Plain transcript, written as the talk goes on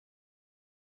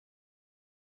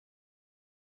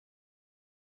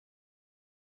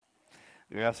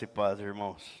Graça e paz,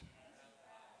 irmãos.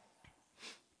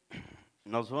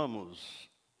 Nós vamos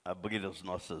abrir as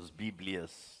nossas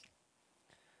Bíblias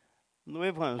no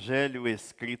Evangelho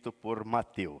escrito por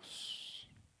Mateus,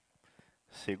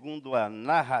 segundo a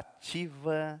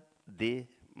narrativa de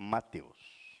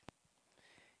Mateus,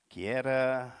 que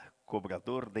era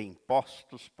cobrador de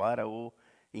impostos para o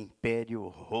Império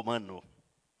Romano.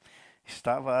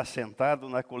 Estava assentado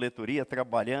na coletoria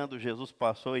trabalhando, Jesus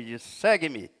passou e disse: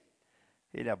 "Segue-me."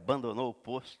 Ele abandonou o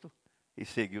posto e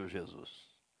seguiu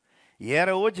Jesus. E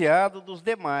era odiado dos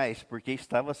demais, porque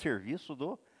estava a serviço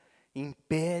do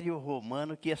Império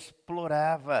Romano que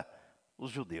explorava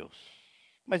os judeus.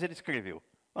 Mas ele escreveu,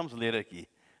 vamos ler aqui,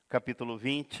 capítulo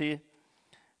 20,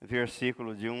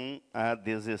 versículo de 1 a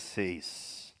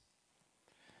 16.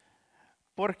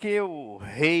 Porque o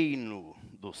reino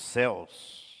dos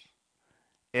céus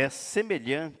é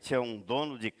semelhante a um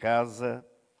dono de casa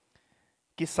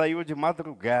que saiu de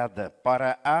madrugada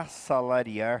para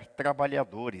assalariar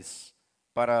trabalhadores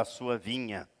para a sua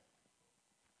vinha.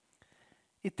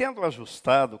 E tendo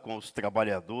ajustado com os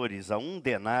trabalhadores a 1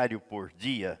 denário por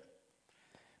dia,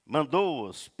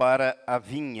 mandou-os para a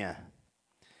vinha.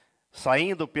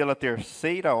 Saindo pela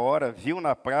 3ª hora, viu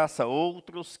na praça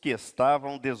outros que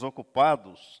estavam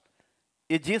desocupados,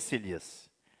 e disse-lhes: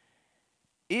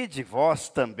 "Ide vós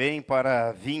também para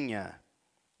a vinha,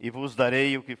 e vos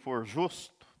darei o que for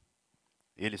justo."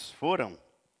 Eles foram.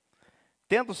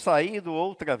 Tendo saído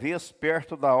outra vez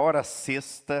perto da hora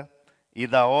 6ª e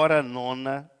da hora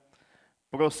 9ª,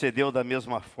 procedeu da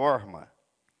mesma forma.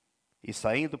 E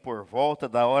saindo por volta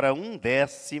da hora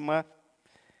 1/10,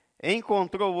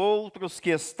 encontrou outros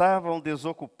que estavam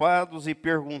desocupados e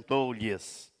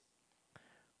perguntou-lhes: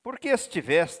 "Por que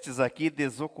estivestes aqui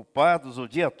desocupados o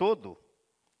dia todo?"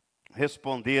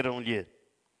 Responderam-lhe: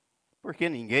 "Porque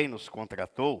ninguém nos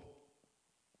contratou."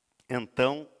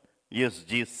 Então lhes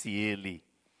disse ele: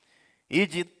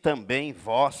 "Ide também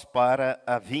vós para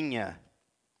a vinha."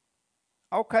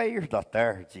 Ao cair da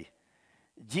tarde,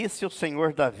 disse o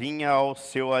senhor da vinha ao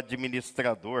seu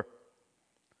administrador: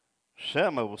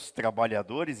 "Chama os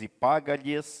trabalhadores e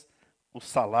paga-lhes o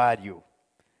salário,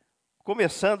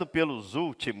 começando pelos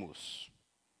últimos,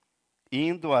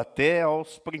 indo até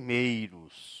aos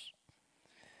primeiros."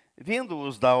 Vindo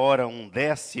os da hora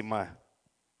 1/10,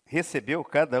 recebeu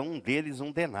cada um deles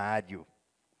 1 denário.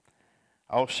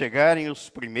 Ao chegarem os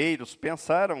primeiros,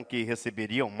 pensaram que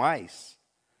receberiam mais,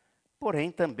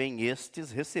 porém também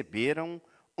estes receberam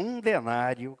 1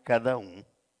 denário cada um.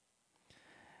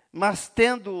 Mas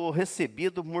tendo-o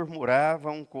recebido,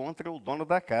 murmuravam contra o dono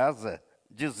da casa,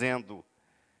 dizendo: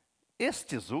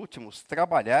 "Estes últimos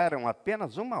trabalharam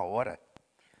apenas 1 hora,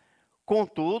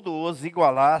 contudo os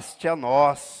igualaste a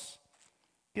nós,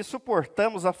 que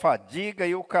suportamos a fadiga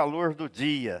e o calor do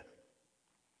dia."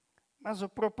 Mas o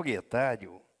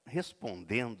proprietário,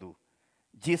 respondendo,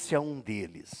 disse a um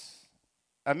deles: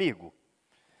 "Amigo,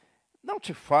 não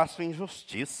te faço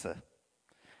injustiça.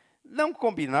 Não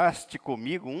combinaste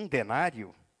comigo 1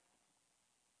 denário?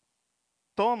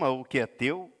 Toma o que é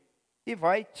teu e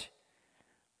vai-te,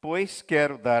 pois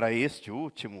quero dar a este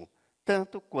último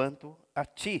tanto quanto a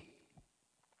ti.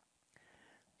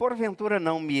 Porventura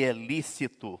não me é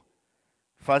lícito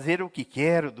fazer o que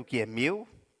quero do que é meu?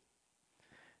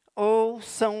 Ou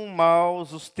são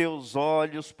maus os teus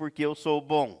olhos porque eu sou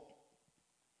bom?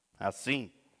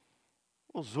 Assim,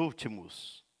 os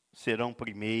últimos serão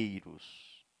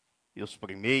primeiros, e os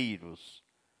primeiros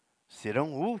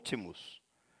serão últimos,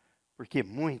 porque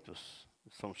muitos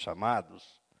são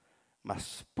chamados,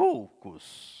 mas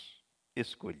poucos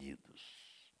escolhidos."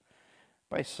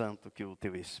 Pai Santo, que o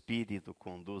Teu Espírito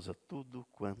conduza tudo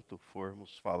quanto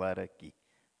formos falar aqui,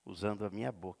 usando a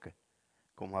minha boca,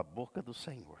 como a boca do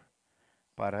Senhor,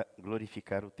 para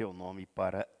glorificar o Teu nome,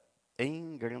 para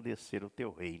engrandecer o Teu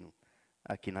reino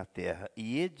aqui na terra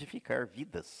e edificar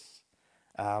vidas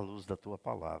à luz da Tua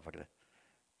palavra,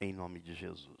 em nome de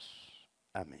Jesus.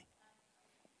 Amém.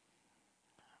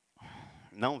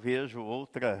 Não vejo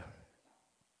outra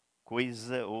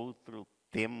coisa, outro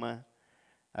tema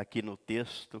aqui no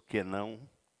texto que não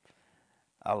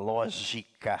a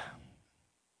lógica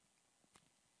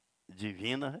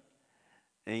divina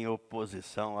em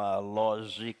oposição à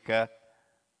lógica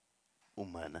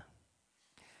humana.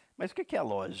 Mas o que é a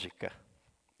lógica?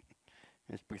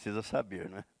 A gente precisa saber,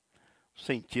 né? O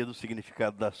sentido, o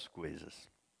significado das coisas.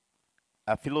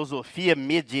 A filosofia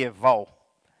medieval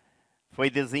foi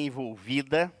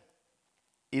desenvolvida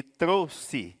e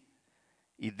trouxe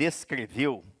e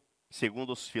descreveu,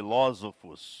 segundo os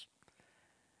filósofos,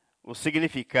 o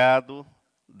significado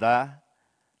da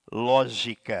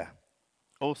lógica,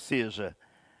 ou seja,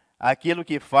 aquilo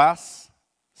que faz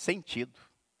sentido,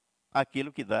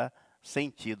 aquilo que dá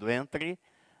sentido entre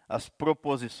as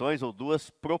proposições ou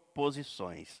duas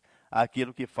proposições,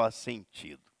 aquilo que faz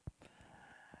sentido.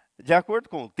 De acordo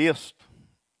com o texto,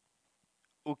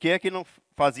 o que é que não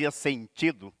fazia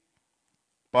sentido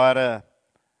para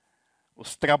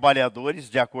os trabalhadores,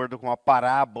 de acordo com a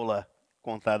parábola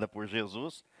contada por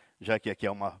Jesus, já que aqui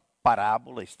é uma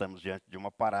parábola, estamos diante de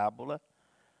uma parábola.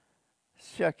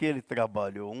 Se aquele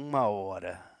trabalhou 1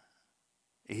 hora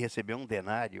e recebeu um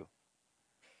denário,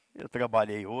 eu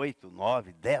trabalhei 8,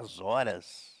 9, 10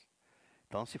 horas.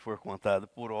 Então, se for contado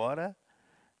por hora,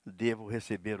 devo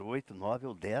receber 8, 9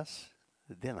 ou 10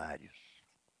 denários.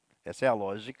 Essa é a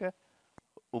lógica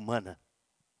humana.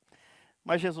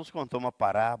 Mas Jesus contou uma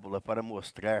parábola para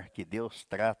mostrar que Deus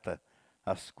trata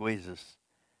as coisas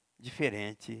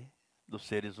diferente dos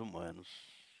seres humanos.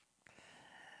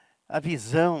 A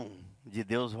visão de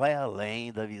Deus vai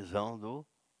além da visão do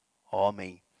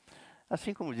homem.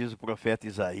 Assim como diz o profeta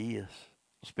Isaías,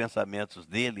 os pensamentos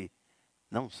dele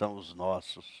não são os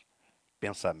nossos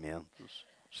pensamentos.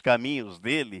 Os caminhos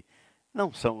dele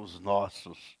não são os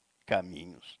nossos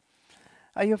caminhos.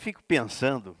 Aí eu fico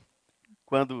pensando,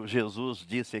 quando Jesus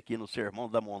disse aqui no Sermão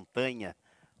da Montanha,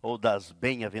 ou das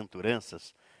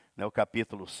Bem-aventuranças, o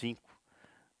capítulo 5,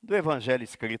 do Evangelho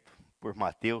escrito por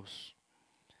Mateus,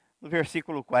 no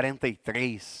versículo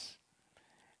 43,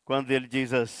 quando ele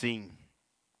diz assim: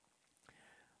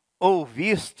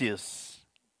 ouvistes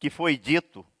que foi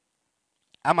dito,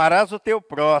 amarás o teu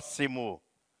próximo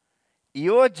e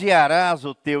odiarás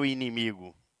o teu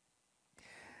inimigo.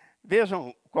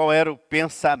 Vejam qual era o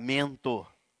pensamento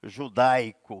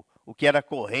judaico, o que era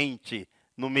corrente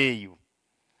no meio.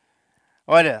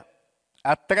 Olha,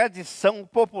 a tradição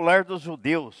popular dos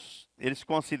judeus, eles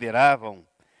consideravam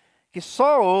que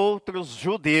só outros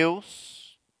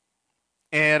judeus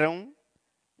eram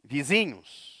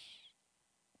vizinhos.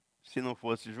 Se não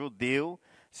fosse judeu,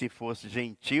 se fosse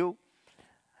gentio,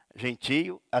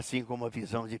 assim como a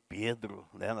visão de Pedro,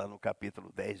 lá no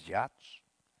capítulo 10 de Atos,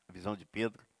 a visão de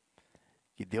Pedro,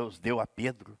 que Deus deu a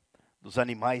Pedro, dos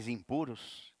animais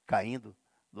impuros caindo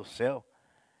do céu,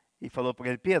 e falou para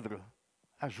ele: Pedro,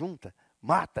 ajunta,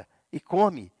 mata e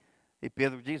come. E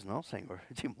Pedro diz: não, Senhor,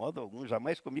 de modo algum,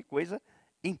 jamais comi coisa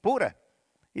impura.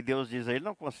 E Deus diz a ele: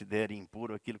 não considere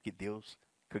impuro aquilo que Deus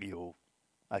criou,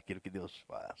 aquilo que Deus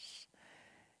faz.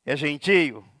 É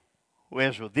gentio ou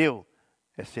é judeu?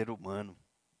 É ser humano,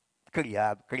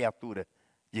 criado, criatura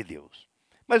de Deus.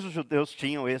 Mas os judeus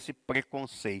tinham esse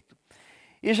preconceito.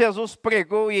 E Jesus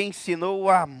pregou e ensinou o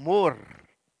amor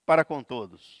para com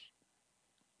todos,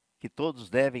 que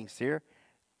todos devem ser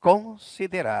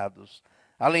considerados.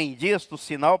 Além disto, o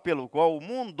sinal pelo qual o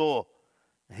mundo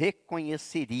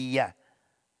reconheceria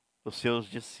os seus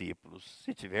discípulos,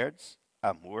 se tiverdes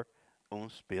amor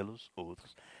uns pelos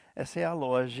outros. Essa é a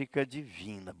lógica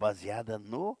divina, baseada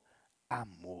no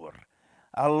amor.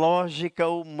 A lógica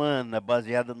humana,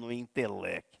 baseada no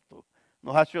intelecto,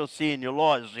 no raciocínio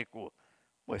lógico.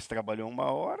 Pois trabalhou 1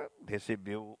 hora,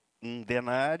 recebeu 1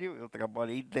 denário, eu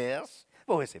trabalhei 10,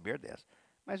 vou receber 10.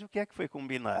 Mas o que é que foi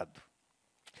combinado?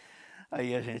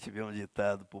 Aí a gente vê um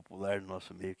ditado popular no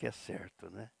nosso meio que é certo,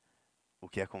 né? O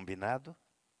que é combinado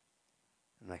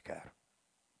não é caro.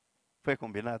 Foi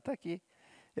combinado? Está aqui.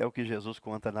 É o que Jesus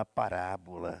conta na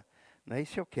parábola. Não é? E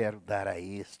se eu quero dar a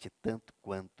este tanto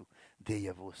quanto dei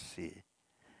a você?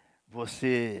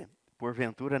 Você,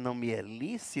 porventura, não me é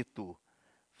lícito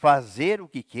fazer o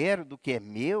que quero do que é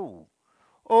meu?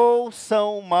 Ou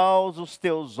são maus os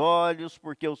teus olhos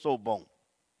porque eu sou bom?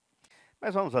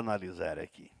 Mas vamos analisar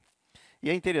aqui. E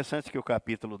é interessante que o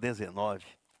capítulo 19,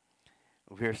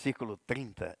 o versículo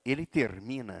 30, ele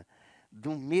termina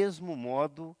do mesmo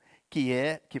modo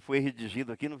que foi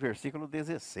redigido aqui no versículo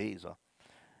 16.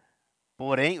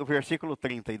 Porém, o versículo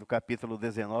 30 aí do capítulo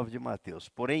 19 de Mateus.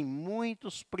 Porém,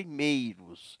 muitos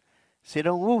primeiros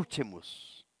serão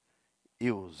últimos,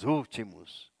 e os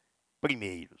últimos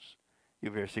primeiros. E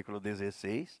o versículo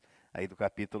 16, aí do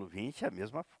capítulo 20, é a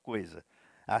mesma coisa.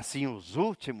 Assim, os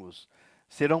últimos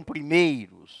serão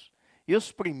primeiros, e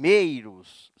os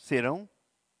primeiros serão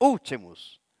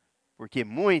últimos, porque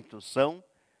muitos são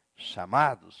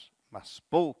chamados, mas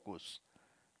poucos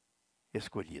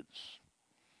escolhidos.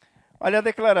 Olha, a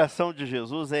declaração de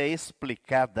Jesus é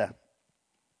explicada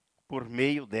por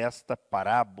meio desta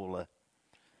parábola,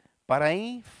 para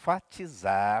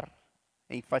enfatizar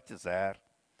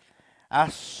a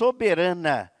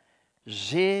soberana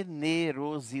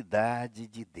generosidade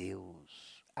de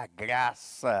Deus, a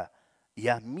graça e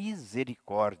a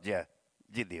misericórdia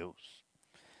de Deus.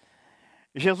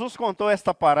 Jesus contou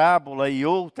esta parábola e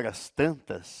outras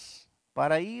tantas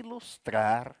para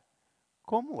ilustrar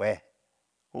como é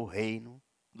o reino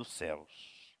dos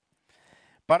céus.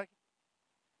 Para que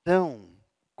tenham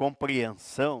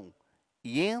compreensão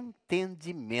e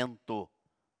entendimento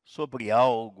sobre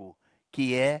algo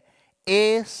que é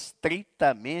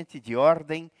estritamente de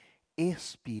ordem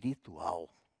espiritual.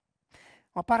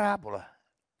 Uma parábola.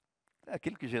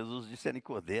 Aquilo que Jesus disse a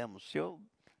Nicodemos: se eu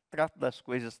trato das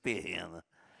coisas terrenas,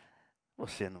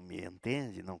 você não me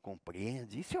entende, não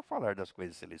compreende? E se eu falar das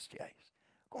coisas celestiais?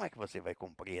 Como é que você vai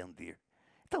compreender?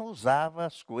 Então usava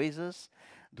as coisas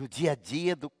do dia a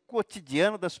dia, do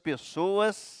cotidiano das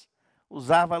pessoas,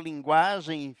 usava a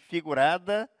linguagem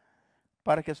figurada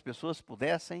para que as pessoas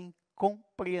pudessem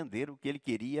compreender o que ele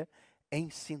queria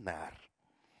ensinar.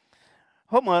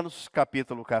 Romanos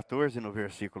capítulo 14, no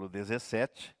versículo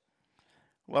 17,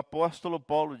 o apóstolo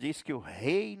Paulo diz que o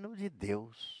reino de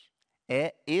Deus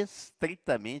é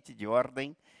estritamente de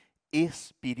ordem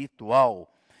espiritual.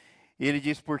 Ele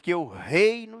diz: porque o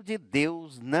reino de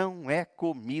Deus não é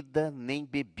comida nem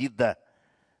bebida,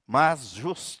 mas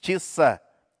justiça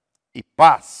e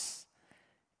paz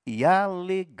e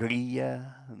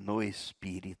alegria no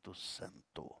Espírito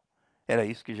Santo. Era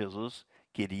isso que Jesus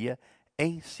queria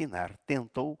ensinar,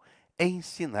 tentou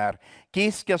ensinar.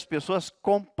 Quis que as pessoas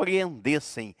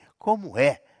compreendessem como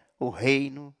é o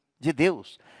reino de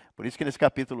Deus. Por isso que nesse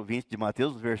capítulo 20 de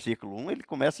Mateus, no versículo 1, ele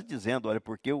começa dizendo: olha,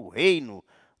 porque o reino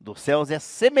dos céus é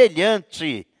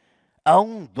semelhante a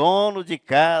um dono de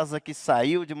casa que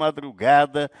saiu de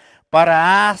madrugada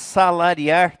para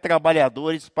assalariar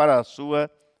trabalhadores para a sua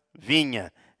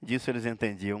vinha. Disso eles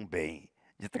entendiam bem.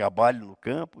 De trabalho no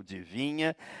campo, de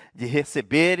vinha, de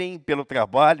receberem pelo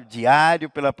trabalho diário,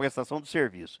 pela prestação do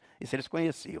serviço. Isso eles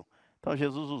conheciam. Então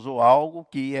Jesus usou algo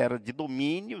que era de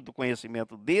domínio, do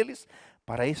conhecimento deles,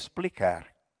 para explicar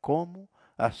como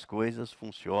as coisas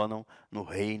funcionam no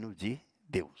reino de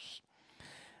Deus.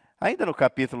 Ainda no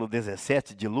capítulo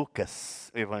 17 de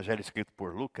Lucas, o evangelho escrito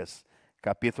por Lucas,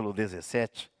 capítulo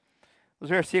 17, os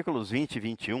versículos 20 e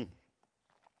 21.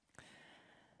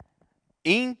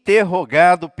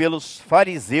 Interrogado pelos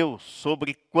fariseus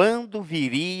sobre quando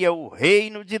viria o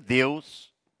reino de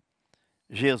Deus,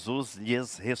 Jesus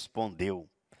lhes respondeu: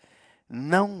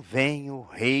 não vem o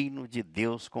reino de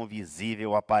Deus com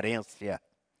visível aparência,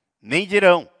 nem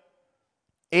dirão,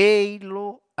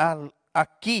 ei-lo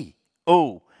aqui,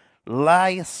 ou lá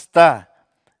está,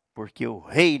 porque o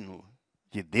reino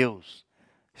de Deus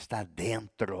está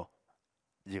dentro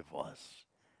de vós.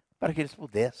 Para que eles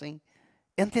pudessem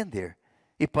entender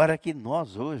e para que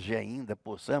nós hoje ainda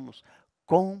possamos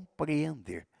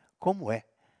compreender como é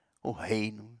o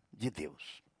reino de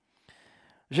Deus.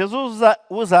 Jesus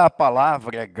usa a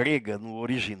palavra grega no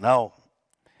original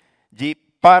de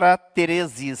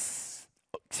parateresis,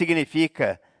 que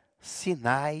significa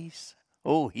sinais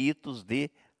ou ritos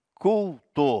de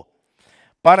culto,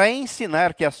 para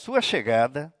ensinar que a sua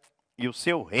chegada e o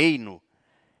seu reino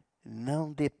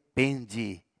não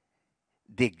depende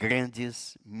de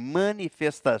grandes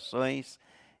manifestações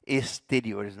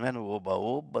exteriores. Não é no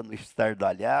oba-oba, no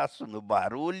estardalhaço, no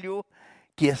barulho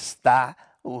que está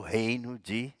o reino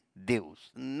de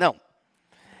Deus. Não.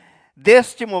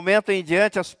 Deste momento em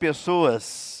diante, as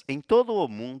pessoas em todo o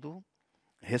mundo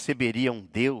receberiam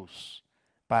Deus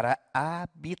para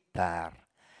habitar,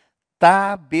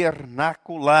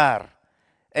 tabernacular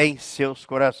em seus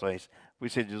corações. Por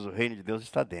isso ele diz: o reino de Deus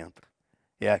está dentro.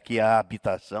 É aqui a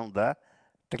habitação da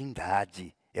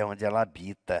Trindade, é onde ela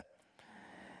habita.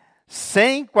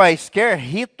 Sem quaisquer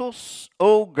ritos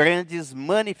ou grandes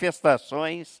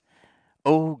manifestações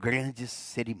ou grandes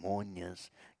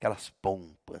cerimônias, aquelas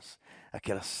pompas,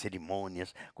 aquelas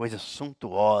cerimônias, coisas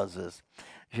suntuosas.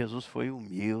 Jesus foi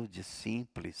humilde,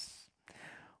 simples.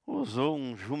 Usou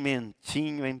um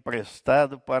jumentinho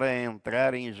emprestado para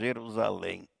entrar em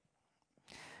Jerusalém.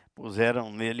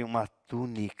 Puseram nele uma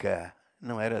túnica,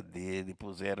 não era dele,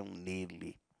 puseram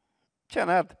nele. Não tinha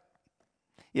nada.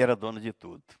 E era dono de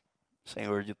tudo,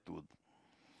 senhor de tudo.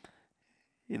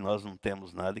 E nós não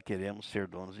temos nada e queremos ser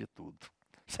donos de tudo,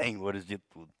 senhores de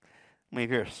tudo. Uma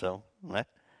inversão, não é?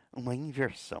 Uma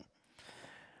inversão.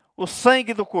 O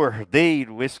sangue do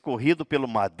cordeiro escorrido pelo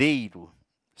madeiro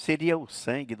seria o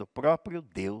sangue do próprio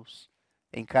Deus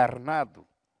encarnado.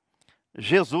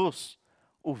 Jesus,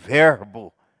 o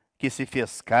Verbo que se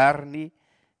fez carne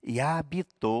e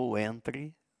habitou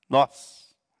entre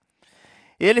nós.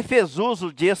 Ele fez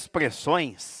uso de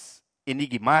expressões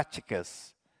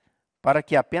enigmáticas para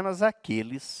que apenas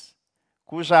aqueles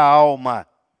cuja alma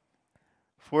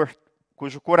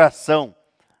cujo coração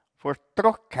for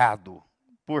trocado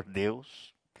por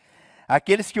Deus,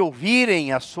 Aqueles que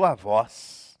ouvirem a sua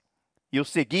voz e o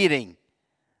seguirem,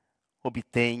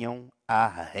 obtenham a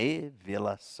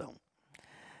revelação.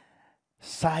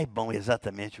 Saibam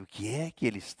exatamente o que é que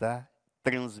ele está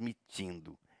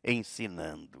transmitindo,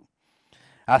 ensinando.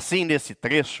 Assim, nesse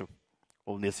trecho,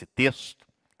 ou nesse texto,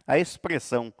 a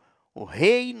expressão o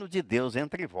reino de Deus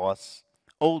entre vós,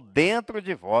 ou dentro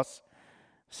de vós,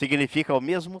 significa ao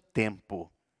mesmo tempo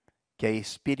que a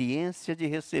experiência de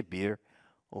receber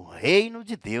o reino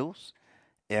de Deus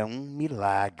é um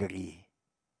milagre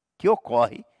que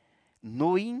ocorre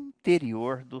no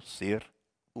interior do ser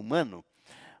humano.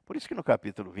 Por isso que no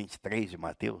capítulo 23 de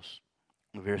Mateus,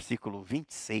 no versículo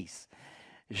 26,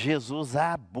 Jesus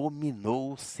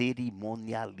abominou o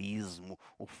cerimonialismo,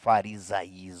 o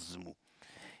farisaísmo.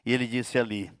 E ele disse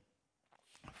ali: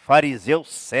 fariseu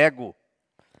cego,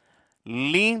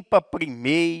 limpa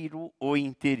primeiro o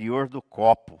interior do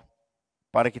copo,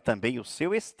 para que também o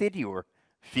seu exterior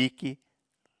fique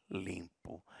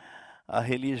limpo. A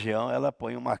religião, ela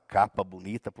põe uma capa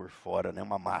bonita por fora, né?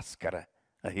 Uma máscara,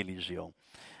 a religião.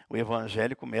 O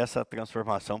evangelho começa a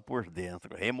transformação por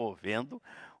dentro, removendo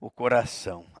o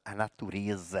coração, a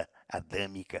natureza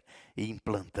adâmica e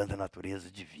implantando a natureza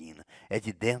divina. É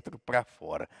de dentro para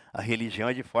fora. A religião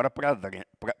é de fora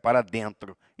para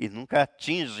dentro e nunca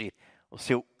atinge o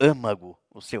seu âmago,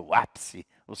 o seu ápice,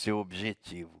 o seu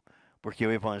objetivo. Porque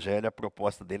o evangelho, a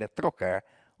proposta dele é trocar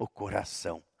o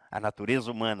coração, a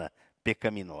natureza humana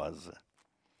pecaminosa.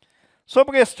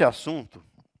 Sobre este assunto,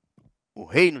 o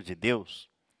reino de Deus,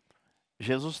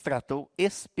 Jesus tratou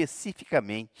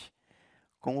especificamente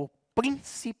com o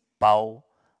principal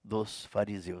dos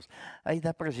fariseus. Aí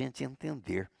dá para a gente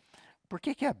entender por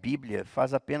que a Bíblia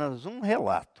faz apenas um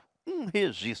relato, um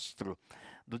registro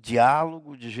do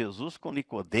diálogo de Jesus com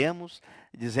Nicodemos,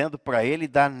 dizendo para ele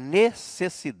da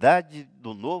necessidade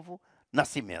do novo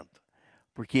nascimento.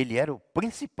 Porque ele era o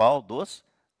principal dos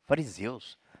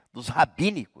fariseus, dos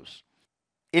rabínicos.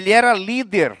 Ele era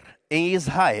líder em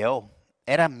Israel,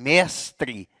 era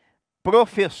mestre,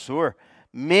 professor,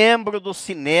 membro do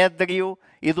Sinédrio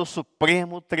e do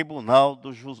Supremo Tribunal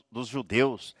dos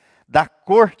Judeus, da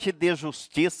Corte de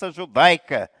Justiça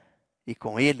Judaica. E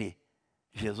com ele,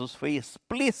 Jesus foi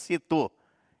explícito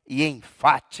e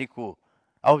enfático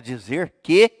ao dizer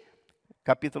que,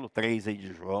 capítulo 3 aí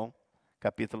de João,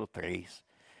 capítulo 3,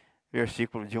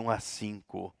 versículo de 1 a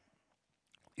 5.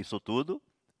 Isso tudo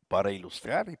para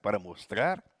ilustrar e para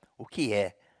mostrar o que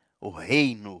é o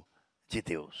reino de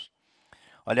Deus.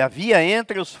 Olha, havia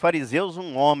entre os fariseus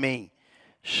um homem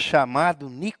chamado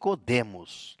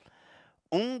Nicodemos,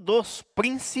 um dos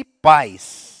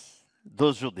principais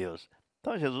dos judeus.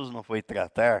 Então Jesus não foi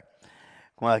tratar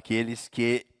com aqueles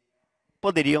que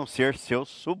poderiam ser seus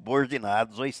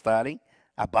subordinados ou estarem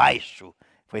abaixo.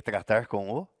 Foi tratar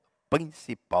com o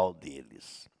principal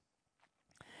deles.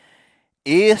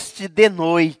 Este de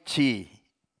noite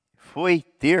foi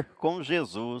ter com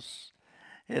Jesus.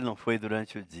 Ele não foi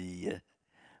durante o dia,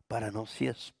 para não se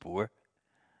expor.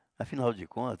 Afinal de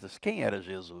contas, quem era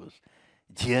Jesus?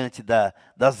 Diante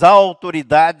das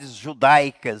autoridades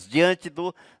judaicas, diante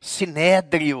do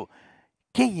sinédrio,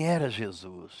 quem era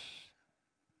Jesus?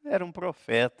 Era um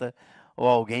profeta ou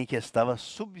alguém que estava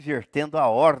subvertendo a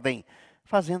ordem,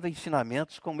 fazendo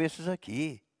ensinamentos como estes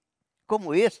aqui,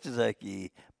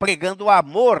 pregando o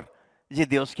amor de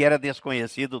Deus que era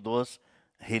desconhecido dos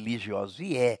religiosos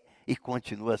e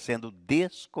continua sendo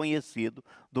desconhecido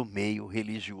do meio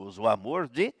religioso, o amor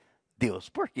de Deus.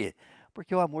 Por quê?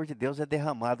 Porque o amor de Deus é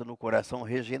derramado no coração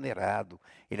regenerado,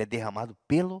 ele é derramado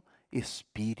pelo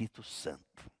Espírito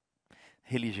Santo.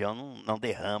 Religião não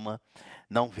derrama,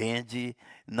 não vende,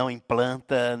 não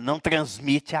implanta, não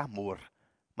transmite amor,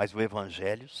 mas o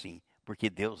evangelho sim, porque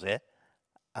Deus é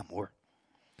amor.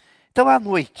 Então, à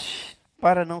noite,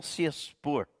 para não se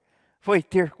expor, foi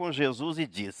ter com Jesus e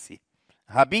disse: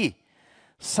 Rabi,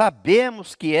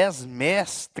 sabemos que és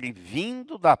mestre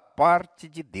vindo da parte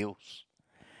de Deus,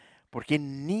 porque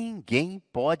ninguém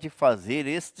pode fazer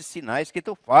estes sinais que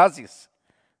tu fazes,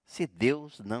 se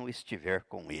Deus não estiver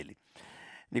com ele.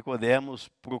 Nicodemos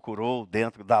procurou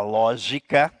dentro da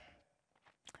lógica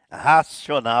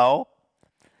racional,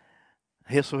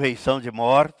 ressurreição de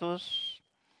mortos,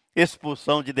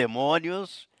 expulsão de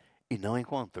demônios, e não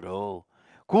encontrou.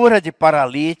 Cura de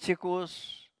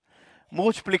paralíticos,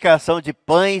 multiplicação de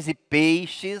pães e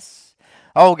peixes,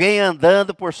 alguém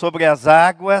andando por sobre as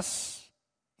águas,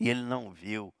 e ele não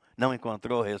viu, não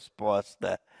encontrou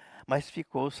resposta, mas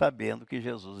ficou sabendo que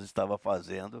Jesus estava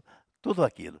fazendo tudo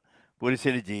aquilo. Por isso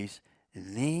ele diz: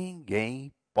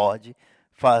 ninguém pode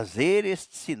fazer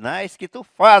estes sinais que tu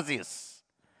fazes,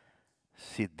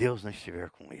 se Deus não estiver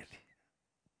com ele.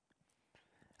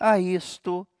 A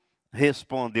isto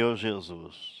respondeu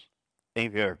Jesus: em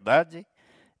verdade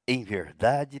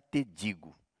te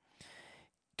digo,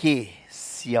 que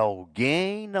se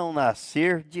alguém não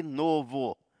nascer de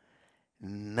novo,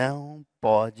 não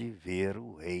pode ver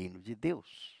o reino de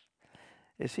Deus.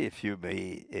 Esse filme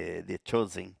aí, The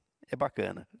Chosen, é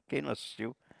bacana. Quem não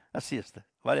assistiu, assista,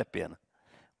 vale a pena.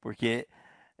 Porque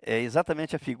é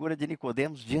exatamente a figura de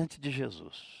Nicodemos diante de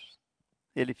Jesus.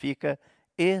 Ele fica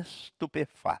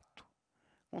estupefato,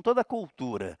 com toda a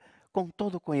cultura, com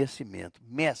todo o conhecimento,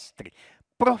 mestre,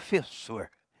 professor,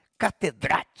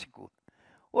 catedrático.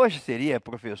 Hoje seria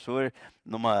professor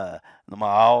numa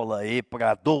aula aí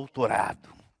para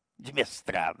doutorado, de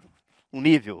mestrado, o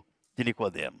nível de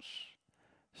Nicodemos.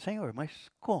 Senhor, mas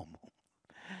como?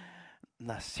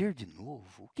 Nascer de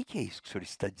novo? O que é isso que o senhor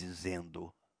está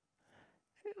dizendo?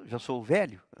 Eu já sou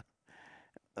velho.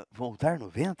 Voltar no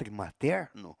ventre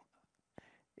materno?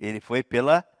 Ele foi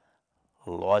pela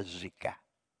lógica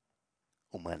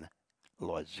humana.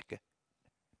 Lógica.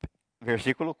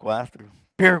 Versículo 4.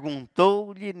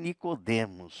 Perguntou-lhe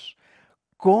Nicodemos: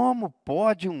 como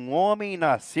pode um homem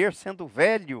nascer sendo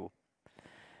velho?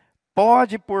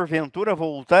 Pode, porventura,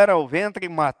 voltar ao ventre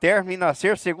materno e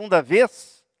nascer segunda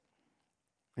vez?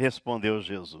 Respondeu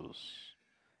Jesus: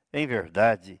 em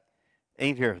verdade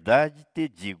te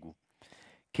digo,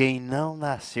 quem não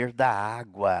nascer da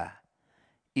água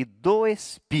e do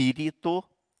Espírito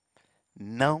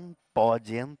não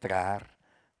pode entrar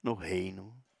no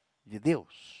reino de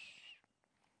Deus.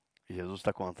 Jesus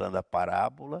está contando a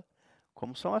parábola,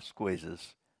 como são as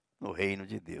coisas no reino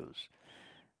de Deus.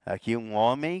 Aqui um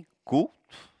homem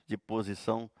culto, de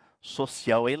posição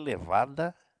social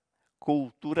elevada,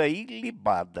 cultura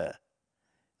ilibada,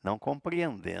 não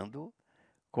compreendendo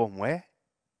como é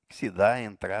que se dá a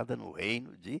entrada no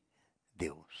reino de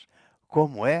Deus.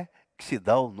 Como é que se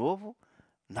dá o novo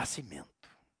nascimento.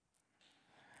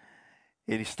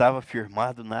 Ele estava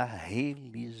firmado na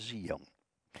religião.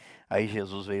 Aí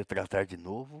Jesus veio tratar de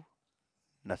novo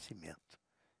nascimento.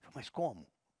 Mas como?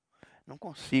 Não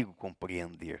consigo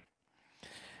compreender.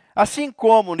 Assim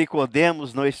como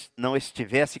Nicodemos não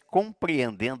estivesse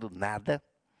compreendendo nada,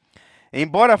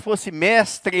 embora fosse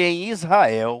mestre em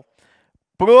Israel,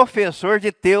 professor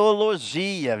de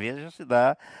teologia, veja se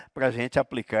dá para a gente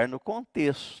aplicar no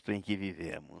contexto em que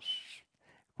vivemos.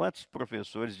 Quantos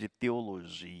professores de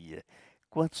teologia,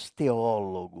 quantos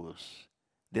teólogos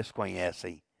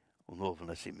desconhecem o novo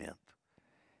nascimento?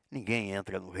 Ninguém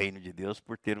entra no reino de Deus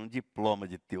por ter um diploma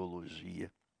de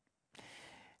teologia.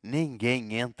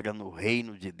 Ninguém entra no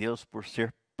reino de Deus por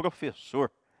ser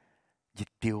professor de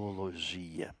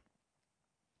teologia.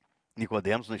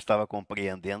 Nicodemos não estava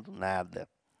compreendendo nada.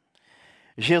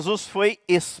 Jesus foi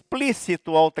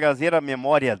explícito ao trazer à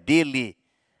memória dele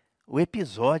o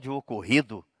episódio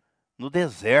ocorrido no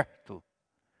deserto,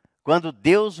 quando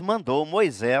Deus mandou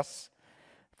Moisés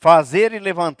fazer e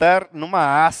levantar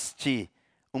numa haste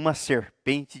uma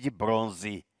serpente de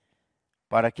bronze,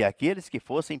 para que aqueles que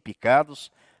fossem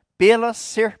picados pelas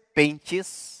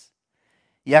serpentes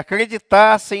e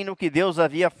acreditassem no que Deus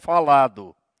havia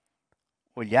falado,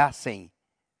 olhassem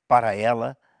para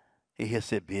ela e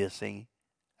recebessem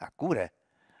a cura.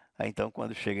 Então,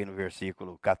 quando cheguei no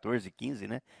versículo 14 e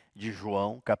 15, de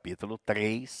João, capítulo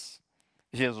 3,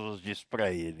 Jesus diz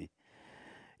para ele: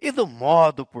 e do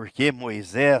modo por que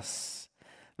Moisés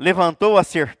levantou a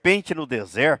serpente no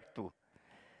deserto,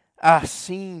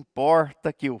 assim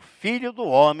importa que o Filho do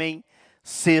Homem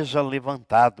seja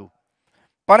levantado,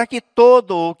 para que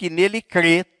todo o que nele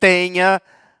crê tenha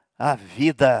a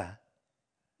vida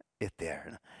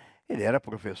eterna. Ele era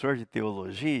professor de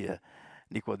teologia,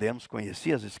 Nicodemos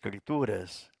conhecia as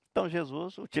Escrituras, então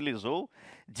Jesus utilizou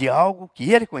de algo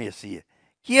que ele conhecia,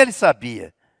 que ele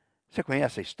sabia. Você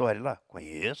conhece a história lá?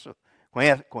 Conheço.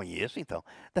 Conheço, então.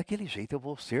 Daquele jeito eu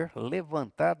vou ser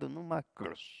levantado numa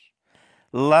cruz.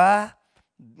 Lá,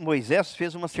 Moisés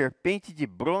fez uma serpente de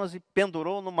bronze,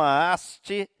 pendurou numa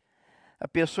haste. A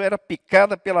pessoa era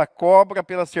picada pela cobra,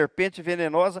 pela serpente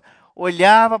venenosa,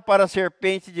 olhava para a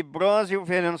serpente de bronze e o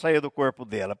veneno saía do corpo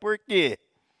dela. Por quê?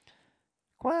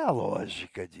 Qual é a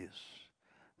lógica disso?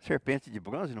 Serpente de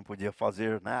bronze não podia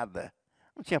fazer nada,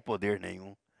 não tinha poder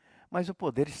nenhum. Mas o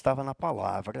poder estava na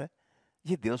palavra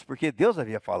de Deus, porque Deus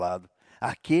havia falado: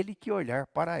 aquele que olhar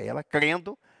para ela,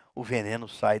 crendo, o veneno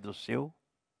sai do seu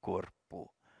corpo.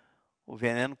 O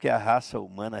veneno que a raça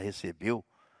humana recebeu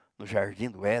no jardim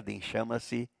do Éden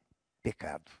chama-se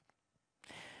pecado.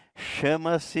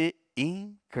 Chama-se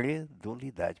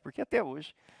incredulidade, porque até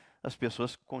hoje as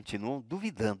pessoas continuam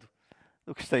duvidando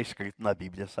do que está escrito na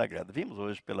Bíblia Sagrada. Vimos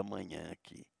hoje pela manhã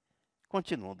aqui.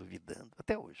 Continuam duvidando,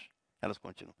 até hoje. Elas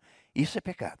continuam. Isso é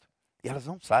pecado. E elas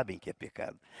não sabem que é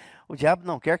pecado. O diabo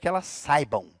não quer que elas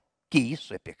saibam que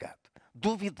isso é pecado.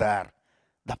 Duvidar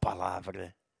da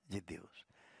palavra de Deus.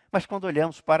 Mas quando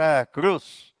olhamos para a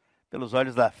cruz, pelos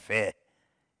olhos da fé,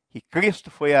 que Cristo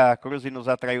foi à cruz e nos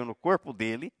atraiu no corpo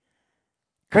dele,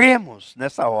 cremos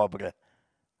nessa obra.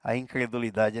 A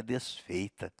incredulidade é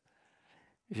desfeita.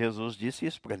 Jesus disse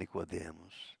isso para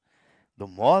Nicodemos. Do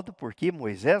modo por que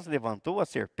Moisés levantou a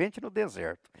serpente no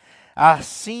deserto,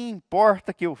 assim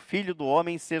importa que o Filho do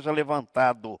Homem seja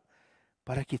levantado,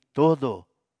 para que todo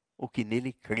o que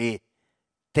nele crê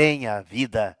tenha a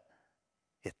vida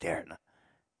eterna.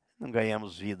 Não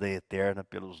ganhamos vida eterna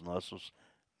pelos nossos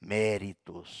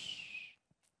méritos,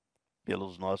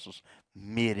 pelos nossos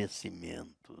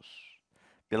merecimentos,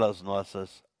 pelas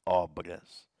nossas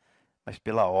obras, mas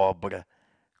pela obra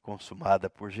consumada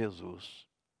por Jesus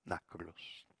na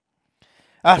cruz.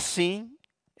 Assim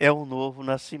é o novo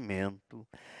nascimento.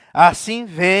 Assim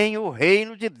vem o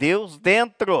reino de Deus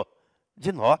dentro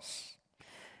de nós.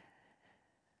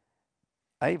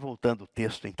 Aí voltando o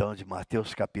texto então de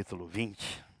Mateus capítulo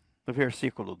 20, no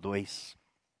versículo 2.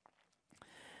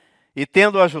 E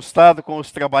tendo ajustado com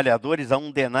os trabalhadores a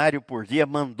 1 denário por dia,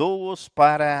 mandou-os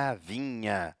para a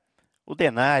vinha. O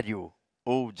denário,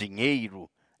 ou dinheiro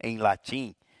em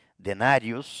latim,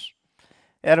 denarius,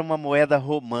 era uma moeda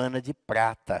romana de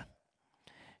prata.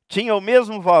 Tinha o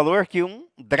mesmo valor que um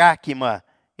dracma.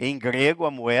 Em grego,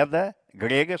 a moeda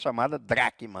grega é chamada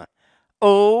dracma.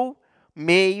 Ou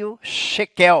meio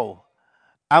shekel,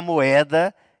 a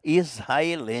moeda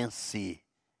israelense.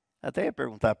 Até ia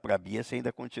perguntar para a Bia se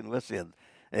ainda continua sendo.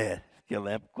 Porque eu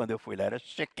lembro que quando eu fui lá era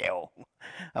shekel,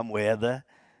 a moeda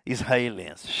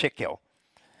israelense, shekel.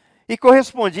 E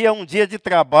correspondia a um dia de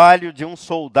trabalho de um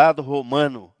soldado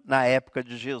romano na época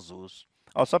de Jesus.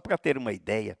 Só para ter uma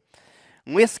ideia,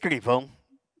 um escrivão,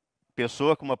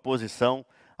 pessoa com uma posição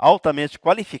altamente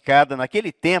qualificada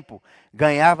naquele tempo,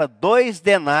 ganhava 2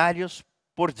 denários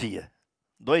por dia.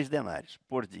 2 denários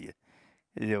por dia.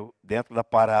 Dentro da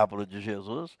parábola de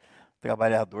Jesus, o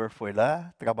trabalhador foi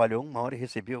lá, trabalhou 1 hora e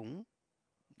recebeu 1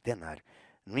 denário.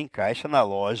 Não encaixa na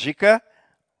lógica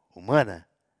humana,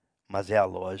 mas é a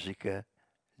lógica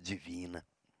divina.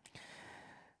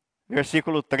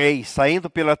 Versículo 3. Saindo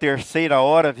pela 3ª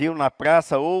hora, viu na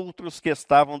praça outros que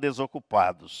estavam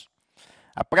desocupados.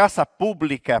 A praça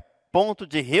pública, ponto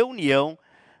de reunião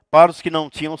para os que não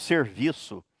tinham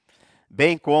serviço,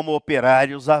 bem como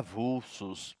operários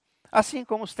avulsos, assim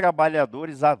como os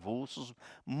trabalhadores avulsos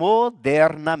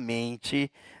modernamente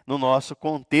no nosso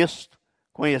contexto,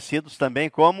 conhecidos também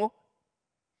como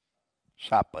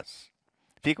chapas.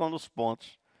 Ficam nos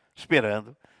pontos,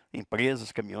 esperando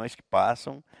empresas, caminhões que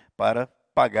passam para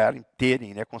pagarem,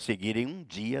 conseguirem um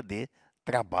dia de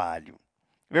trabalho.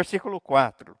 Versículo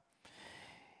 4.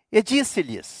 E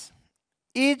disse-lhes: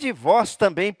 ide vós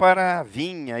também para a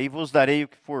vinha, e vos darei o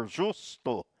que for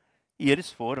justo. E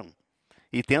eles foram.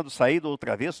 E tendo saído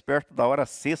outra vez, perto da hora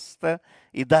 6ª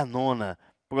e da 9ª,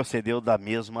 procedeu da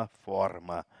mesma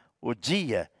forma. O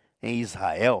dia em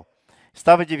Israel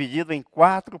estava dividido em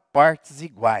 4 partes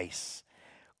iguais,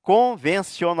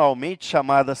 convencionalmente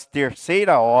chamadas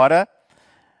 3ª hora,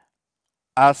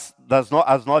 às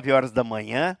 9 horas da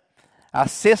manhã, a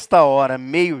 6ª hora,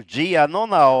 meio-dia, a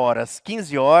 9ª hora, às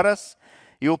 15 horas,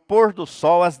 e o pôr do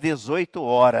sol às 18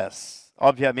 horas.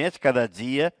 Obviamente, cada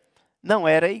dia não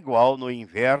era igual no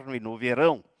inverno e no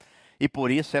verão, e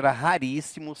por isso era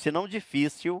raríssimo, se não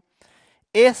difícil,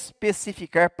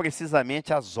 especificar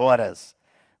precisamente as horas.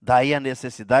 Daí a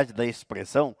necessidade da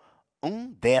expressão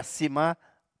 1/10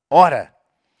 hora,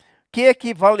 que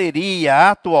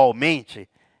equivaleria atualmente,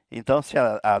 então se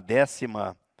a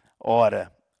 10ª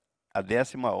hora, a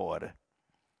 9ª hora,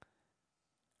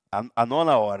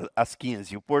 às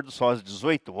 15, e o pôr do sol às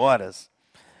 18 horas,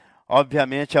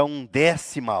 obviamente a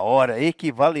 1/10 hora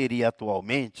equivaleria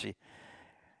atualmente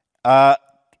a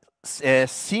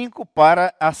 5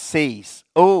 para as 6,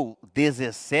 ou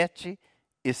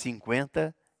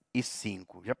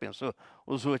 17h55. Já pensou?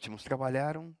 Os últimos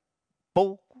trabalharam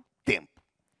pouco tempo.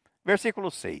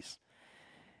 Versículo 6.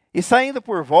 E saindo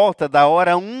por volta da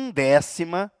hora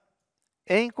 1/10,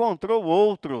 encontrou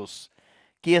outros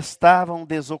que estavam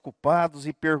desocupados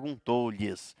e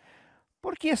perguntou-lhes: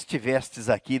 por que estivestes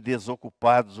aqui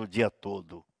desocupados o dia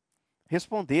todo?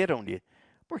 Responderam-lhe: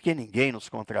 porque ninguém nos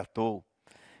contratou.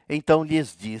 Então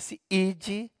lhes disse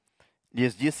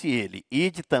ele: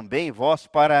 ide também vós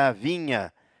para a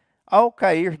vinha. Ao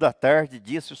cair da tarde,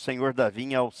 disse o senhor da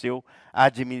vinha ao seu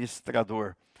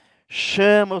administrador: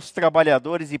 chama os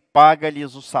trabalhadores e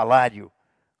paga-lhes o salário,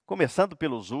 começando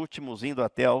pelos últimos, indo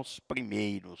até aos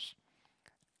primeiros.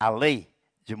 a lei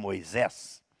de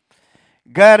Moisés,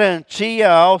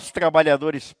 garantia aos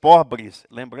trabalhadores pobres,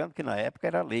 lembrando que na época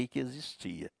era a lei que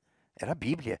existia, era a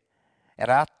Bíblia,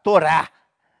 era a Torá,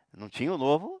 não tinha o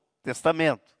Novo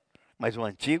Testamento, mas o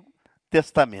Antigo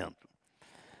Testamento.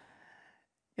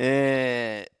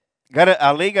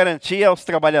 A lei garantia aos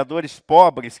trabalhadores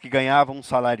pobres que ganhavam um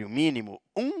salário mínimo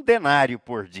 1 denário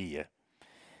por dia,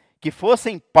 que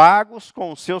fossem pagos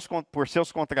por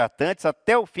seus contratantes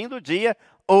até o fim do dia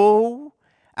ou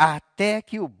até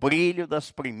que o brilho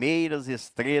das primeiras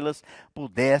estrelas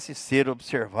pudesse ser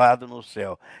observado no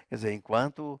céu. Quer dizer,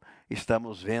 enquanto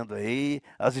estamos vendo aí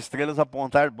as estrelas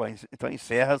apontar, bom, então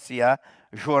encerra-se a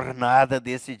jornada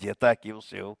desse dia. Está aqui o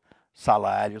seu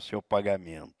salário, o seu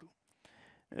pagamento.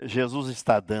 Jesus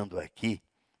está dando aqui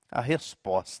a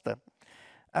resposta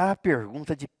à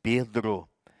pergunta de Pedro,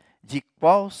 de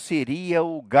qual seria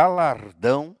o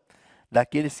galardão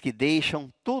daqueles que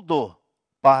deixam tudo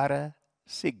para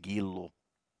segui-lo.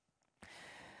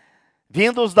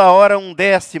 Vindos da hora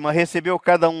 1/10, recebeu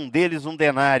cada um deles 1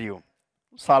 denário,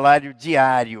 um salário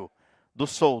diário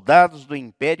dos soldados do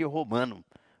Império Romano,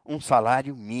 um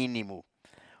salário mínimo.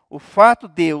 O fato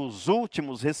de os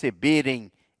últimos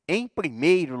receberem em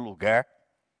primeiro lugar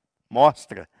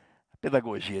mostra a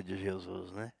pedagogia de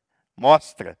Jesus, né?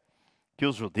 Mostra que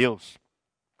os judeus,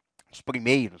 os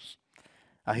primeiros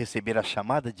a receber a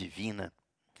chamada divina,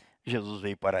 Jesus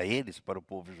veio para eles, para o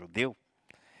povo judeu,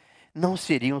 não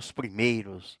seriam os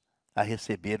primeiros a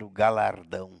receber o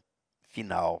galardão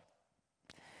final.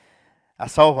 A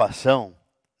salvação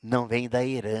não vem da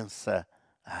herança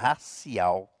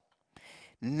racial,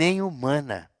 nem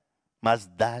humana, mas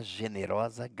da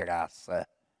generosa graça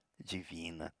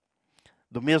divina.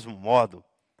 Do mesmo modo,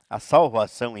 a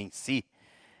salvação em si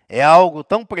é algo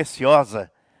tão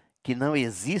preciosa que não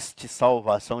existe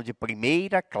salvação de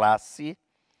primeira classe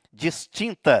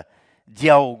distinta de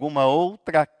alguma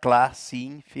outra classe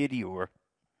inferior.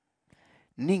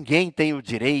 Ninguém tem o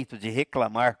direito de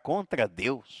reclamar contra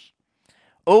Deus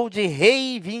ou de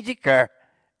reivindicar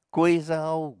coisa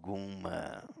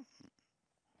alguma.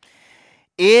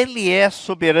 Ele é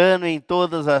soberano em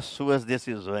todas as suas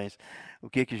decisões. O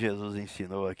que Jesus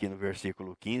ensinou aqui no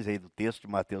versículo 15, aí do texto de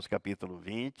Mateus capítulo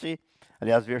 20,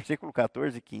 aliás, versículo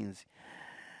 14 e 15.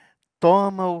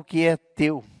 Toma o que é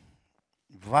teu,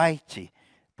 vai-te,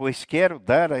 pois quero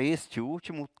dar a este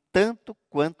último tanto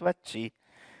quanto a ti.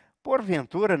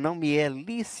 Porventura não me é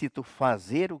lícito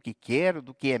fazer o que quero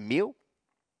do que é meu?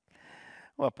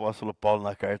 O apóstolo Paulo,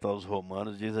 na carta aos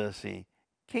Romanos, diz assim: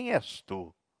 quem és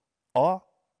tu, ó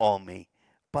homem,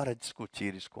 para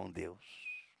discutires com Deus?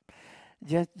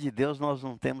 Diante de Deus nós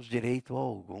não temos direito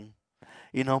algum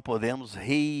e não podemos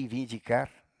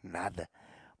reivindicar nada,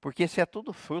 porque se é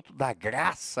tudo fruto da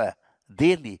graça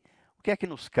dele, o que é que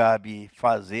nos cabe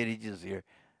fazer e dizer?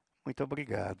 Muito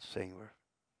obrigado, Senhor.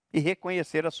 E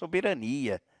reconhecer a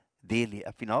soberania dele,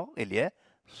 afinal, ele é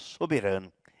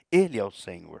soberano, ele é o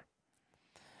Senhor.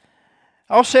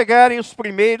 Ao chegarem os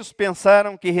primeiros,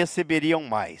 pensaram que receberiam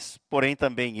mais, porém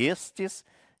também estes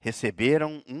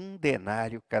receberam 1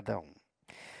 denário cada um.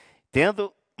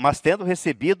 Mas tendo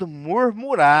recebido,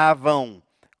 murmuravam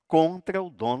contra o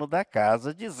dono da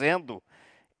casa, dizendo: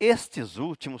 estes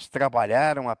últimos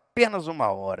trabalharam apenas 1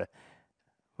 hora.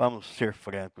 Vamos ser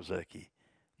francos aqui.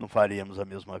 Não faríamos a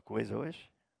mesma coisa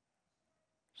hoje?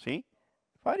 Sim?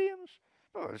 Faríamos.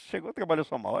 Pô, chegou, trabalhou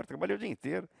só 1 hora, trabalhou o dia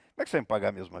inteiro. Como é que você vai me pagar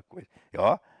a mesma coisa? E,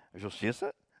 ó,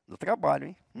 justiça do trabalho,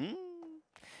 hein?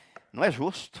 Não é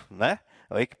justo, né?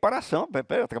 A equiparação,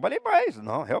 eu trabalhei mais.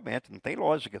 Não, realmente, não tem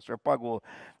lógica. O senhor pagou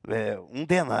 1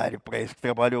 denário para esse que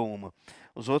trabalhou 1.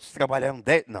 Os outros trabalharam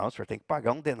 10. Não, o senhor tem que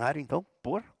pagar 1 denário, então,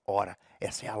 por hora.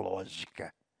 Essa é a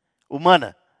lógica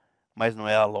humana, mas não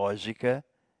é a lógica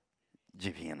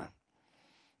divina.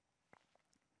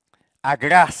 A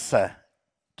graça,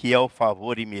 que é o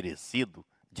favor imerecido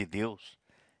de Deus,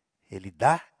 ele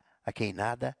dá a quem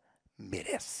nada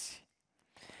merece.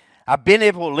 A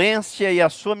benevolência e a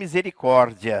sua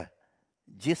misericórdia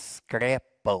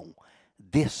discrepam,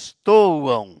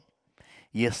 destoam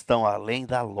e estão além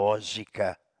da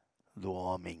lógica do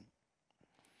homem.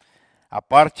 A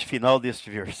parte final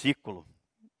deste versículo,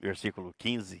 versículo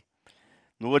 15,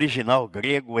 no original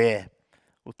grego é: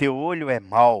 o teu olho é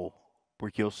mau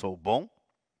porque eu sou bom.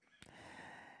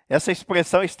 Essa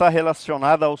expressão está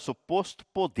relacionada ao suposto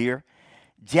poder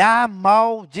de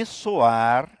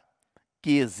amaldiçoar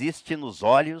que existe nos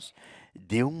olhos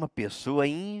de uma pessoa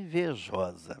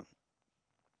invejosa.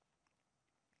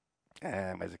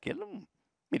 Mas aquele não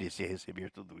merecia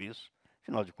receber tudo isso.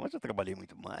 Afinal de contas, eu trabalhei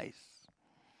muito mais.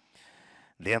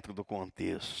 Dentro do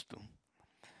contexto.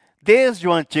 Desde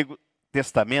o Antigo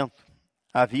Testamento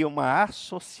havia uma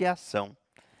associação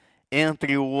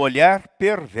entre o olhar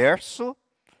perverso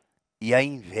e a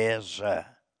inveja.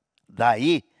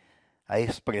 Daí a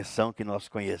expressão que nós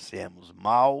conhecemos,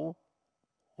 mal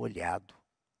olhado.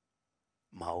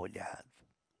 Mal olhado.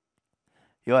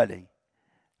 E olhem,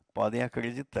 podem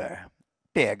acreditar,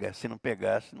 pega, se não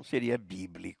pegasse não seria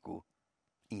bíblico.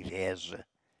 Inveja,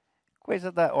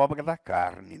 coisa da obra da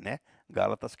carne, né?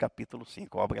 Gálatas capítulo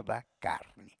 5, obra da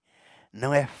carne.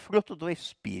 Não é fruto do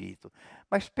Espírito,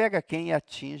 mas pega quem e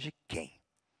atinge quem?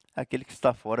 Aquele que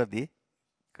está fora de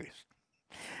Cristo.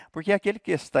 Porque aquele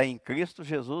que está em Cristo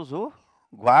Jesus o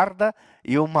guarda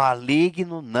e o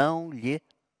maligno não lhe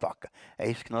toca. É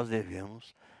isso que nós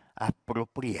devemos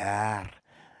apropriar,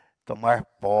 tomar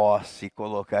posse,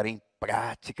 colocar em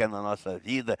prática na nossa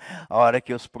vida. A hora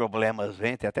que os problemas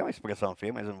vêm, tem até uma expressão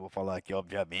feia, mas eu não vou falar aqui,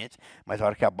 obviamente, mas a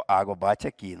hora que a água bate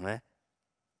aqui, não é?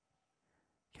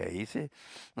 Que aí você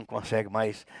não consegue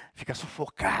mais, fica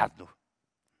sufocado.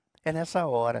 É nessa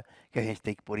hora que a gente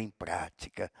tem que pôr em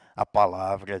prática a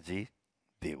palavra de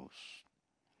Deus.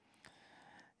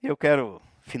 Eu quero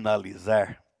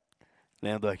finalizar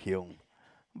lendo aqui um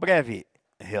breve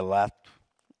relato,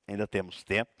 ainda temos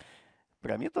tempo.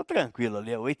 Para mim estou tranquilo,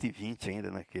 ali é 8h20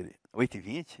 ainda naquele...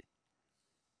 8h20?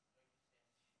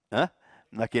 Hã?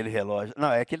 Naquele relógio.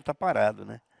 Não, é que ele está parado,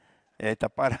 né? Ele está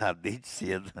parado desde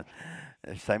cedo.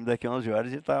 Saímos daqui 11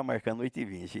 horas e estava marcando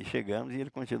 8h20. E chegamos e ele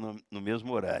continua no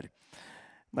mesmo horário.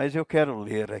 Mas eu quero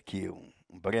ler aqui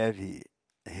um breve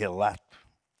relato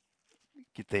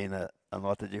que tem na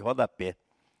nota de rodapé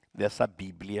dessa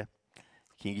Bíblia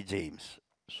King James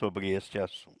sobre este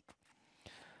assunto.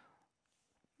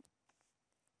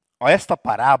 Esta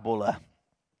parábola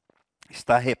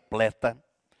está repleta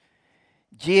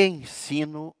de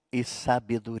ensino e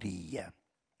sabedoria.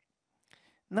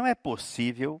 Não é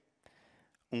possível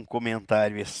um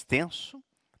comentário extenso,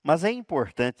 mas é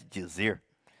importante dizer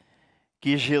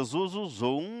que Jesus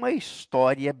usou uma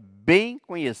história bem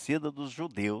conhecida dos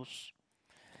judeus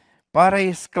para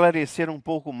esclarecer um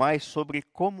pouco mais sobre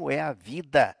como é a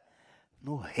vida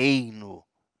no reino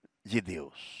de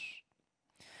Deus.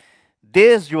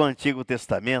 Desde o Antigo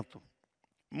Testamento,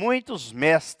 muitos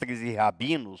mestres e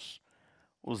rabinos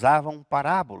usavam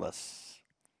parábolas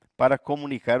para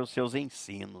comunicar os seus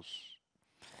ensinos.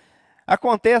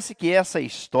 Acontece que essa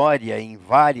história, em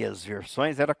várias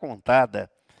versões, era contada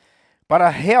para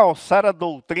realçar a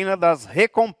doutrina das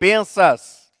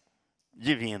recompensas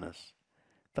divinas.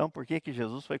 Então, por que que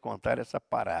Jesus foi contar essa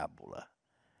parábola?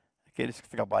 Aqueles que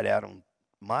trabalharam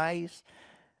mais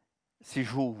se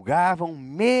julgavam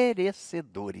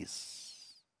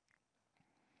merecedores.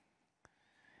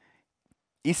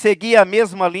 E seguia a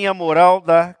mesma linha moral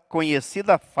da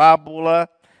conhecida fábula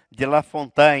de La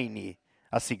Fontaine,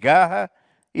 a cigarra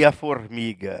e a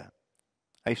formiga.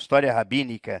 A história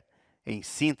rabínica, em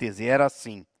síntese, era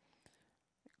assim.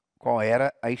 Qual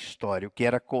era a história? O que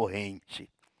era corrente?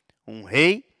 Um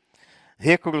rei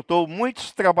recrutou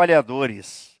muitos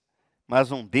trabalhadores,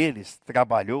 mas um deles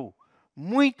trabalhou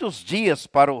muitos dias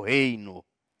para o reino.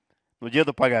 No dia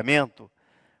do pagamento,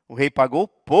 o rei pagou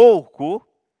pouco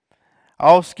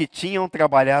aos que tinham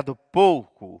trabalhado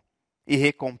pouco e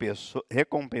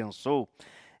recompensou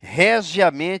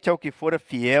regiamente ao que fora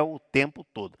fiel o tempo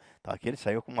todo. Então aqui ele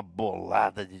saiu com uma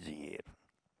bolada de dinheiro.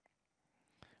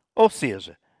 Ou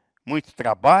seja, muito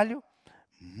trabalho,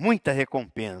 muita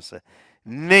recompensa.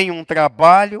 Nenhum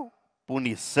trabalho,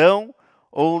 punição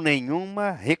ou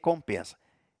nenhuma recompensa.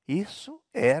 Isso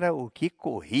era o que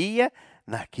corria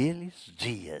naqueles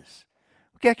dias.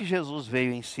 O que é que Jesus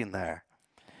veio ensinar?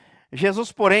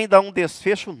 Jesus, porém, dá um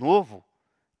desfecho novo,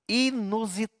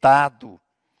 inusitado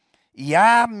e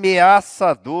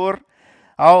ameaçador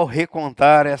ao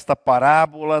recontar esta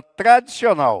parábola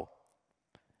tradicional.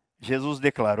 Jesus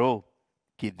declarou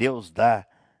que Deus dá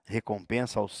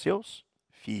recompensa aos seus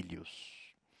filhos.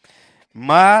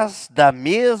 Mas, da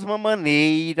mesma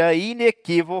maneira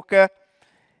inequívoca,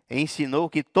 ensinou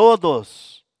que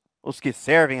todos os que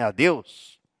servem a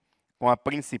Deus, com a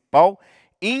principal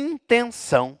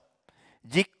intenção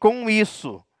de, com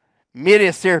isso,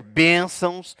 merecer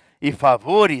bênçãos e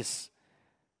favores,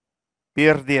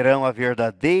 perderão a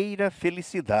verdadeira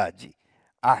felicidade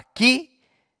aqui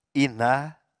e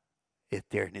na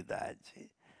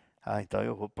eternidade. Então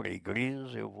eu vou para a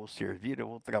igreja, eu vou servir, eu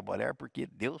vou trabalhar, porque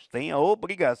Deus tem a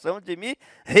obrigação de me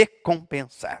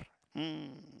recompensar.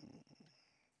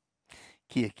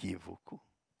 Que equívoco,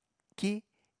 que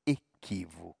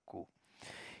equívoco.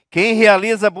 Quem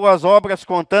realiza boas obras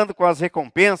contando com as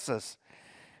recompensas,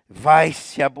 vai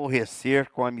se aborrecer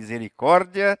com a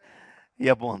misericórdia e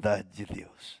a bondade de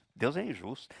Deus. Deus é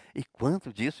injusto. E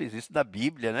quanto disso existe na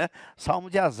Bíblia, né?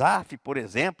 Salmo de Asaf, por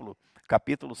exemplo,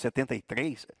 capítulo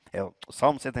 73, o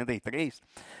Salmo 73,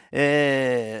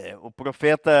 o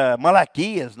profeta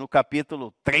Malaquias, no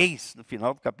capítulo 3, no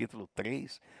final do capítulo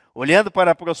 3, olhando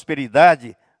para a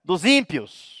prosperidade dos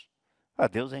ímpios.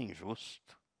 Deus é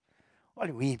injusto.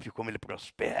 Olha o ímpio como ele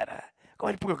prospera, como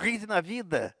ele progride na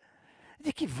vida.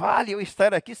 De que vale eu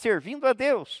estar aqui servindo a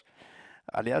Deus?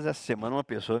 Aliás, essa semana uma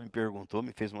pessoa me perguntou,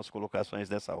 me fez umas colocações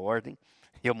dessa ordem,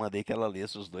 e eu mandei que ela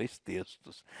lesse os dois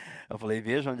textos. Eu falei,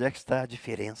 veja onde é que está a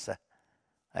diferença.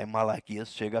 Aí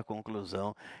Malaquias chega à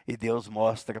conclusão, e Deus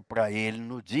mostra para ele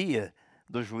no dia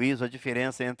do juízo a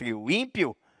diferença entre o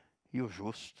ímpio e o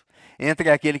justo, entre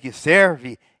aquele que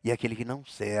serve e aquele que não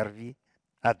serve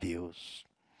a Deus.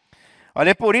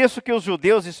 Olha, é por isso que os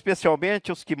judeus,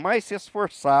 especialmente os que mais se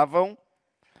esforçavam,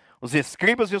 os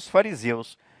escribas e os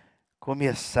fariseus,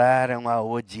 começaram a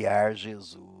odiar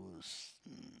Jesus.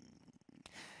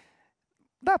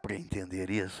 Dá para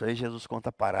entender isso? Aí Jesus conta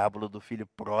a parábola do filho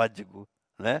pródigo,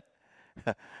 né?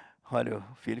 Olha,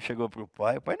 o filho chegou para o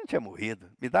pai não tinha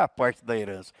morrido, me dá a parte da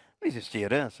herança. Não existia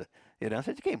herança,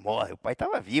 herança é de quem morre, o pai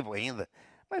estava vivo ainda.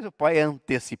 Mas o pai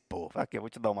antecipou, aqui eu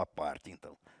vou te dar uma parte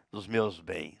então, dos meus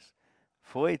bens.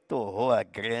 Foi, torrou a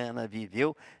grana,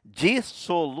 viveu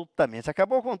dissolutamente,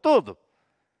 acabou com tudo.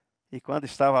 E quando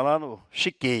estava lá no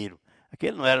chiqueiro,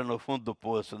 aquele não era no fundo do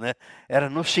poço, né? Era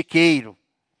no chiqueiro,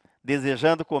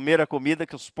 desejando comer a comida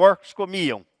que os porcos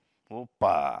comiam.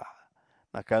 Opa,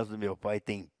 na casa do meu pai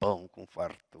tem pão com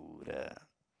fartura.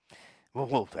 Vou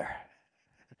voltar.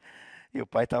 E o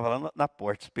pai estava lá na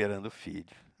porta esperando o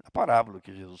filho. A parábola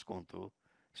que Jesus contou,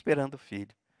 esperando o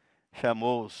filho.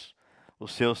 Chamou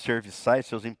os seus serviçais,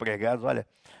 seus empregados, olha,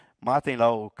 matem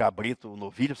lá o cabrito, o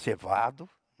novilho cevado,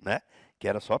 né? Que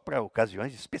era só para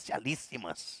ocasiões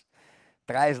especialíssimas.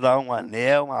 Traz lá um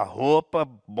anel, uma roupa,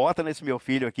 bota nesse meu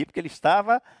filho aqui, porque ele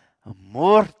estava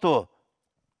morto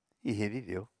e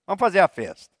reviveu. Vamos fazer a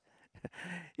festa.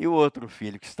 E o outro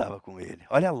filho que estava com ele.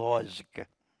 Olha a lógica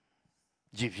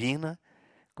divina,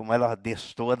 como ela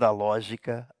destoa da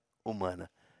lógica humana.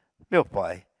 Meu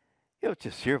pai, eu te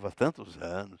sirvo há tantos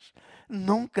anos,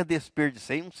 nunca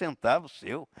desperdicei um centavo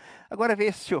seu. Agora vê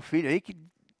esse seu filho aí que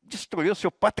destruiu seu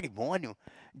patrimônio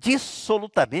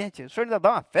dissolutamente. O senhor ainda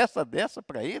dá uma festa dessa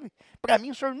para ele? Para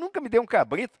mim, o senhor nunca me deu um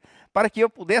cabrito para que eu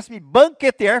pudesse me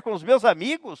banquetear com os meus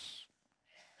amigos.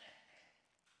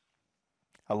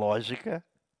 A lógica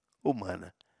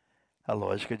humana, a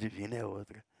lógica divina é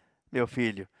outra. Meu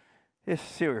filho, esse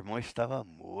seu irmão estava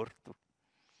morto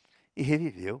e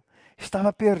reviveu.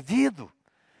 Estava perdido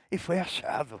e foi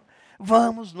achado.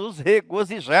 Vamos nos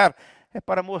regozijar. É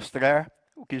para mostrar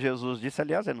o que Jesus disse,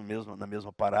 aliás, é na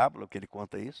mesma parábola que ele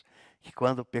conta isso, que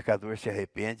quando o pecador se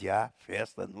arrepende, há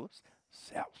festa nos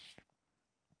céus.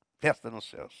 Festa nos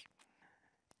céus.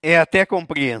 É até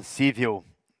compreensível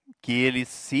que eles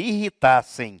se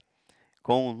irritassem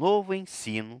com o novo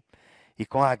ensino e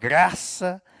com a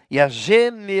graça e a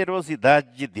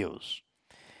generosidade de Deus.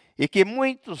 E que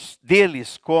muitos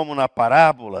deles, como na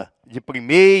parábola de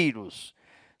primeiros,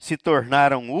 se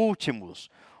tornaram últimos,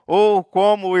 ou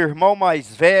como o irmão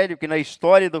mais velho, que na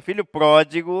história do filho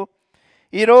pródigo,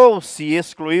 irou-se e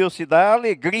excluiu-se da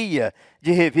alegria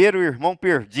de rever o irmão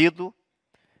perdido.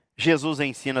 Jesus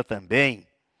ensina também,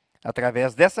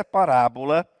 através dessa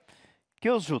parábola, que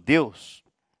os judeus,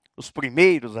 os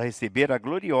primeiros a receber a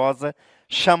gloriosa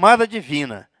chamada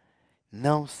divina,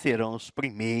 não serão os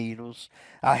primeiros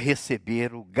a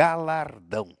receber o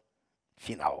galardão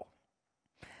final,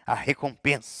 a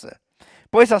recompensa,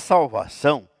 pois a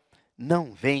salvação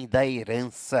não vem da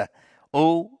herança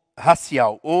ou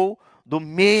racial ou do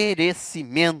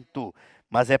merecimento,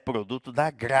 mas é produto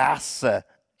da graça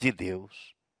de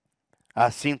Deus.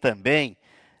 Assim também,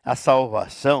 a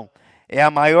salvação é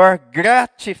a maior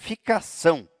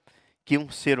gratificação que um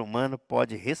ser humano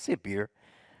pode receber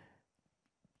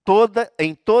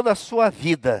em toda a sua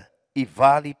vida e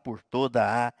vale por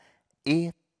toda a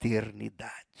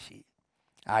eternidade.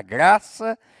 A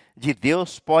graça de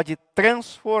Deus pode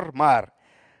transformar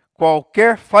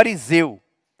qualquer fariseu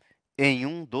em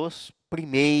um dos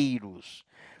primeiros,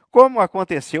 como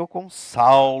aconteceu com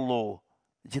Saulo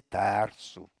de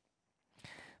Tarso,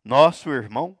 nosso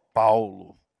irmão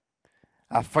Paulo.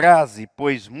 A frase,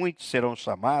 pois muitos serão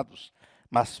chamados,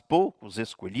 mas poucos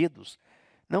escolhidos,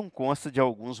 não consta de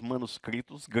alguns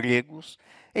manuscritos gregos,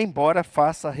 embora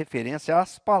faça referência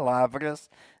às palavras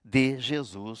de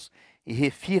Jesus e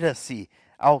refira-se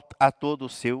a todo o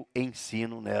seu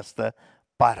ensino nesta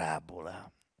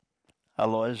parábola. A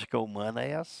lógica humana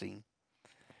é assim,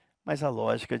 mas a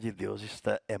lógica de Deus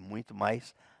é muito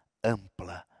mais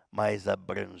ampla, mais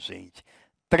abrangente,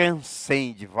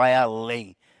 transcende, vai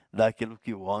além daquilo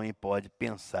que o homem pode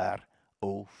pensar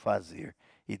ou fazer.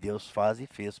 E Deus faz e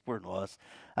fez por nós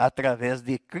através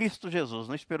de Cristo Jesus.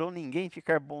 Não esperou ninguém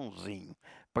ficar bonzinho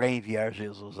para enviar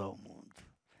Jesus ao mundo.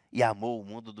 E amou o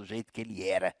mundo do jeito que ele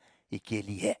era e que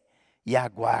ele é. E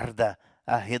aguarda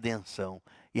a redenção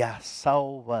e a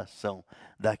salvação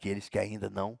daqueles que ainda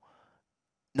não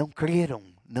creram,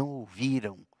 não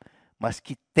ouviram, mas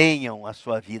que tenham a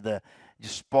sua vida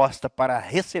disposta para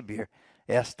receber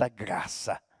esta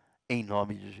graça em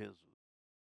nome de Jesus.